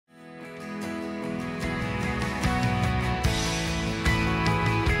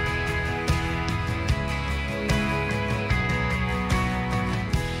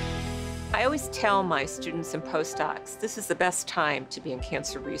I always tell my students and postdocs, this is the best time to be in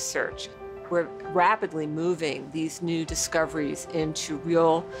cancer research. We're rapidly moving these new discoveries into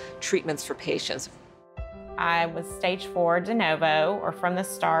real treatments for patients. I was stage 4 de novo, or from the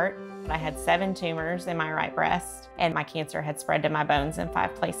start. I had 7 tumors in my right breast, and my cancer had spread to my bones in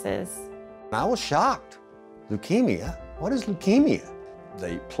 5 places. I was shocked. Leukemia? What is leukemia?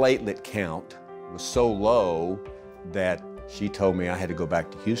 The platelet count was so low that she told me I had to go back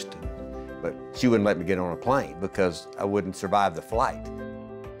to Houston. But she wouldn't let me get on a plane because I wouldn't survive the flight.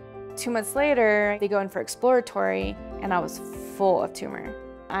 2 months later, they go in for exploratory, and I was full of tumor.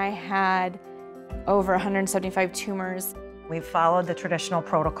 I had over 175 tumors. We followed the traditional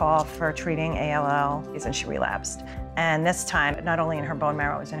protocol for treating ALL, and she relapsed. And this time, not only in her bone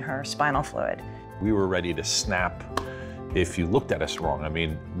marrow, it was in her spinal fluid. We were ready to snap if you looked at us wrong. I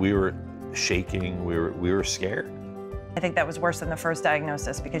mean, we were shaking, we were scared. I think that was worse than the first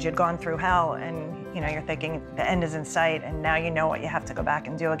diagnosis because you'd gone through hell and you're thinking the end is in sight, and now you know what you have to go back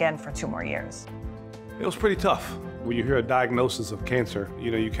and do again for 2 more years. It was pretty tough. When you hear a diagnosis of cancer,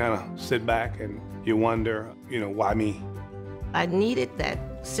 you kind of sit back and you wonder, why me? I needed that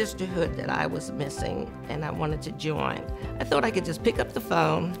sisterhood that I was missing, and I wanted to join. I thought I could just pick up the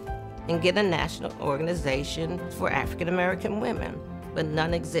phone and get a national organization for African American women, but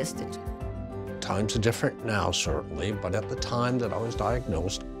none existed. Times are different now, certainly, but at the time that I was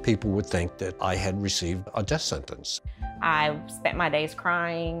diagnosed, people would think that I had received a death sentence. I spent my days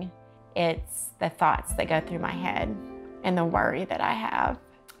crying. It's the thoughts that go through my head and the worry that I have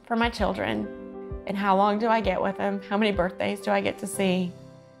for my children. And how long do I get with them? How many birthdays do I get to see?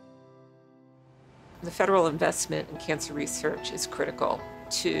 The federal investment in cancer research is critical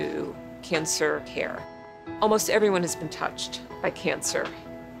to cancer care. Almost everyone has been touched by cancer,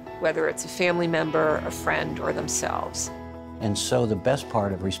 whether it's a family member, a friend, or themselves. And so the best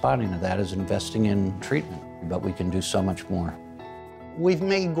part of responding to that is investing in treatment, but we can do so much more. We've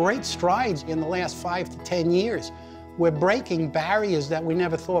made great strides in the last 5 to 10 years. We're breaking barriers that we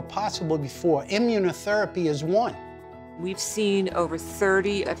never thought possible before. Immunotherapy is one. We've seen over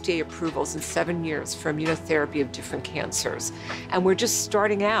 30 FDA approvals in 7 years for immunotherapy of different cancers, and we're just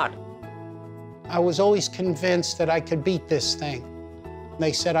starting out. I was always convinced that I could beat this thing.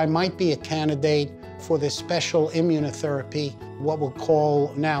 They said I might be a candidate for this special immunotherapy, what we'll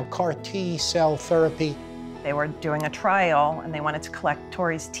call now CAR T-cell therapy. They were doing a trial, and they wanted to collect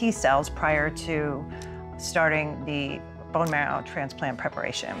Tori's T cells prior to starting the bone marrow transplant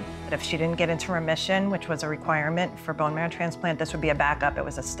preparation. But if she didn't get into remission, which was a requirement for bone marrow transplant, this would be a backup. It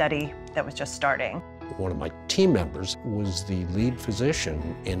was a study that was just starting. One of my team members was the lead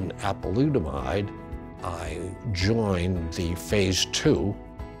physician in apalutamide. I joined the phase 2.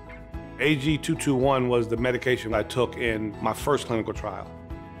 AG-221 was the medication I took in my first clinical trial.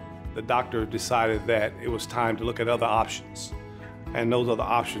 The doctor decided that it was time to look at other options, and those other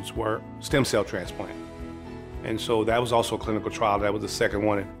options were stem cell transplant. And so that was also a clinical trial. That was the second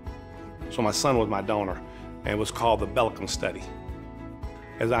one. So my son was my donor, and it was called the Bellicum study.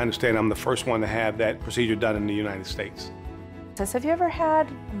 As I understand, I'm the first one to have that procedure done in the United States. He says, have you ever had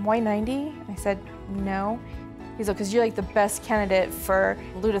Y90? I said, no. He's like, because you're like the best candidate for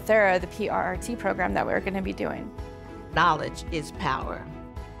Lutathera, the PRRT program that we're going to be doing. Knowledge is power.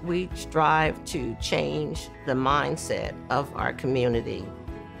 We strive to change the mindset of our community.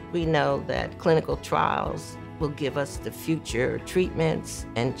 We know that clinical trials will give us the future treatments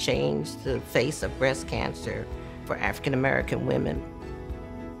and change the face of breast cancer for African American women.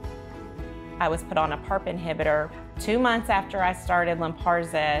 I was put on a PARP inhibitor 2 months after I started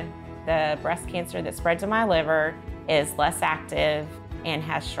Lynparza. The breast cancer that spread to my liver is less active and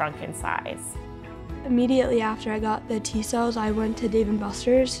has shrunk in size. Immediately after I got the T cells, I went to Dave &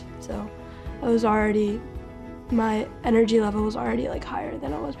 Buster's, so I was already, my energy level was already like higher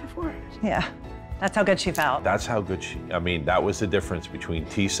than it was before. Yeah, that's how good she felt. That's how good I mean, that was the difference between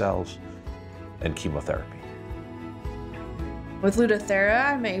T cells and chemotherapy. With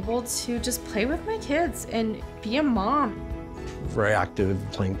Lutathera, I'm able to just play with my kids and be a mom. Very active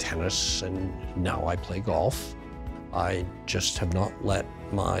playing tennis, and now I play golf. I just have not let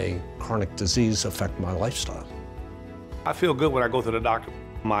my chronic disease affect my lifestyle. I feel good when I go to the doctor.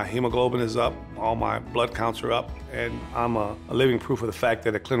 My hemoglobin is up, all my blood counts are up, and I'm a living proof of the fact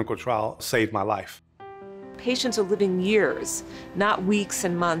that a clinical trial saved my life. Patients are living years, not weeks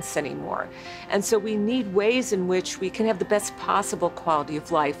and months anymore. And so we need ways in which we can have the best possible quality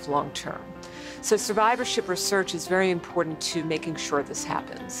of life long term. So survivorship research is very important to making sure this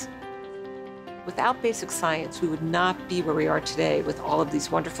happens. Without basic science, we would not be where we are today with all of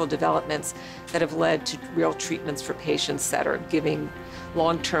these wonderful developments that have led to real treatments for patients that are giving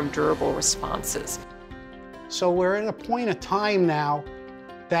long-term durable responses. So we're at a point of time now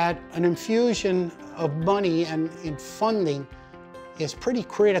that an infusion of money and in funding is pretty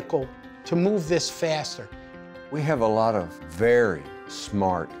critical to move this faster. We have a lot of very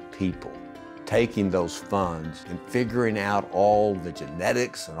smart people taking those funds and figuring out all the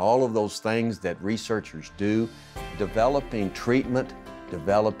genetics and all of those things that researchers do, developing treatment,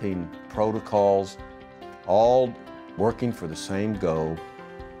 developing protocols, all working for the same goal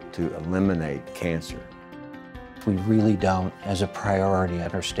to eliminate cancer. We really don't, as a priority,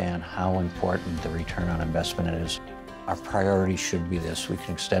 understand how important the return on investment is. Our priority should be this: we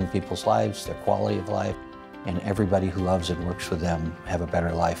can extend people's lives, their quality of life, and everybody who loves and works with them have a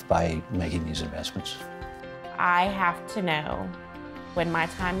better life by making these investments. I have to know when my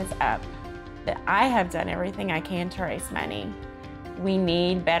time is up that I have done everything I can to raise money. We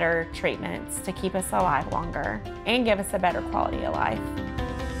need better treatments to keep us alive longer and give us a better quality of life.